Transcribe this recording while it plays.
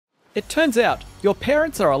It turns out your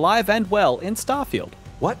parents are alive and well in Starfield.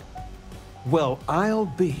 What? Well, I'll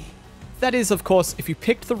be. That is, of course, if you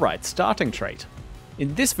picked the right starting trait.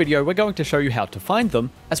 In this video, we're going to show you how to find them,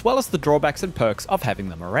 as well as the drawbacks and perks of having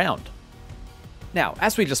them around. Now,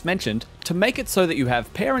 as we just mentioned, to make it so that you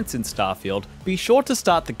have parents in Starfield, be sure to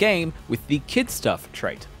start the game with the Kid Stuff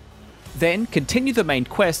trait. Then continue the main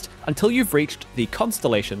quest until you've reached the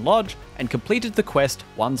Constellation Lodge and completed the quest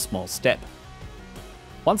one small step.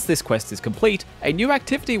 Once this quest is complete, a new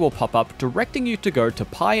activity will pop up directing you to go to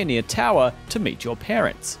Pioneer Tower to meet your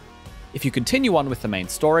parents. If you continue on with the main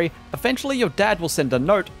story, eventually your dad will send a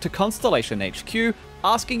note to Constellation HQ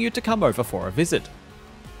asking you to come over for a visit.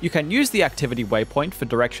 You can use the activity waypoint for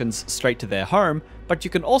directions straight to their home, but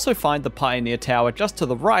you can also find the Pioneer Tower just to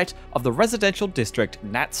the right of the residential district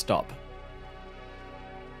Nat Stop.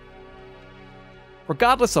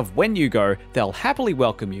 Regardless of when you go, they'll happily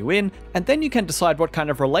welcome you in, and then you can decide what kind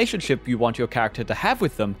of relationship you want your character to have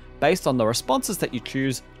with them based on the responses that you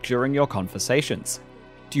choose during your conversations.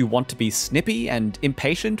 Do you want to be snippy and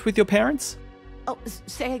impatient with your parents? Oh,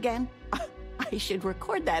 say again? I should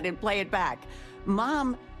record that and play it back.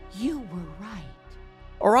 Mom, you were right.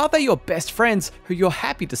 Or are they your best friends who you're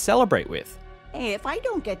happy to celebrate with? Hey, if I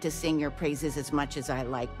don't get to sing your praises as much as I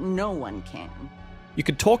like, no one can. You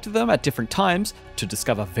can talk to them at different times to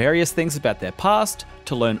discover various things about their past,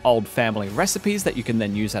 to learn old family recipes that you can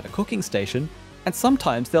then use at a cooking station, and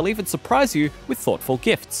sometimes they'll even surprise you with thoughtful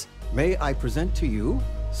gifts. May I present to you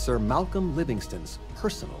Sir Malcolm Livingston's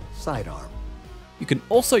personal sidearm. You can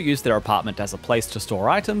also use their apartment as a place to store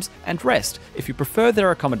items and rest if you prefer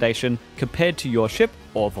their accommodation compared to your ship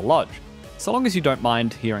or the lodge, so long as you don't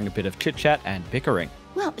mind hearing a bit of chit-chat and bickering.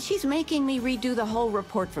 Well, she's making me redo the whole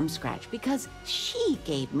report from scratch because she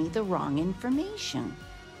gave me the wrong information.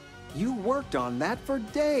 You worked on that for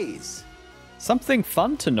days. Something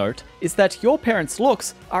fun to note is that your parents'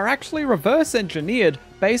 looks are actually reverse engineered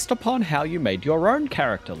based upon how you made your own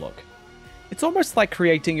character look. It's almost like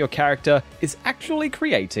creating your character is actually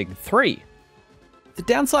creating three. The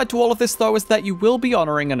downside to all of this though is that you will be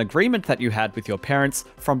honouring an agreement that you had with your parents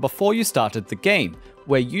from before you started the game,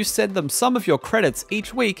 where you send them some of your credits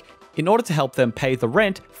each week in order to help them pay the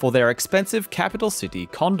rent for their expensive capital city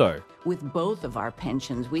condo. With both of our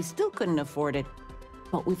pensions, we still couldn't afford it.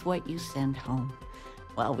 But with what you send home,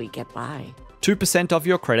 well, we get by. 2% of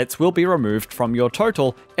your credits will be removed from your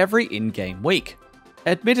total every in-game week.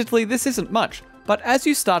 Admittedly, this isn't much, but as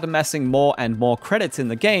you start amassing more and more credits in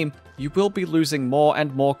the game, you will be losing more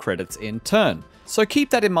and more credits in turn. So keep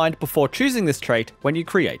that in mind before choosing this trait when you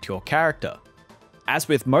create your character. As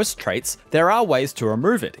with most traits, there are ways to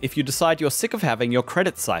remove it if you decide you're sick of having your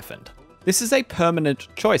credits siphoned. This is a permanent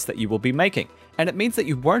choice that you will be making, and it means that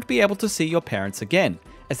you won't be able to see your parents again,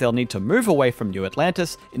 as they'll need to move away from New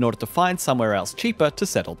Atlantis in order to find somewhere else cheaper to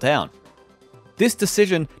settle down. This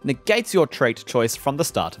decision negates your trait choice from the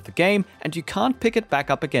start of the game, and you can't pick it back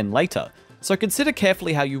up again later, so consider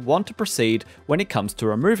carefully how you want to proceed when it comes to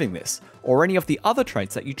removing this, or any of the other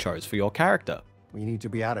traits that you chose for your character. We need to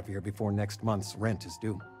be out of here before next month's rent is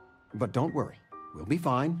due. But don't worry, we'll be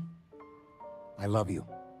fine. I love you.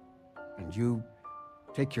 And you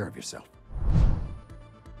take care of yourself.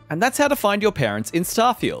 And that's how to find your parents in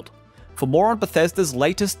Starfield. For more on Bethesda's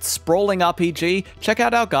latest sprawling RPG, check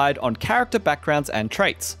out our guide on character backgrounds and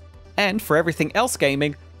traits. And for everything else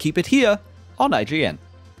gaming, keep it here on IGN.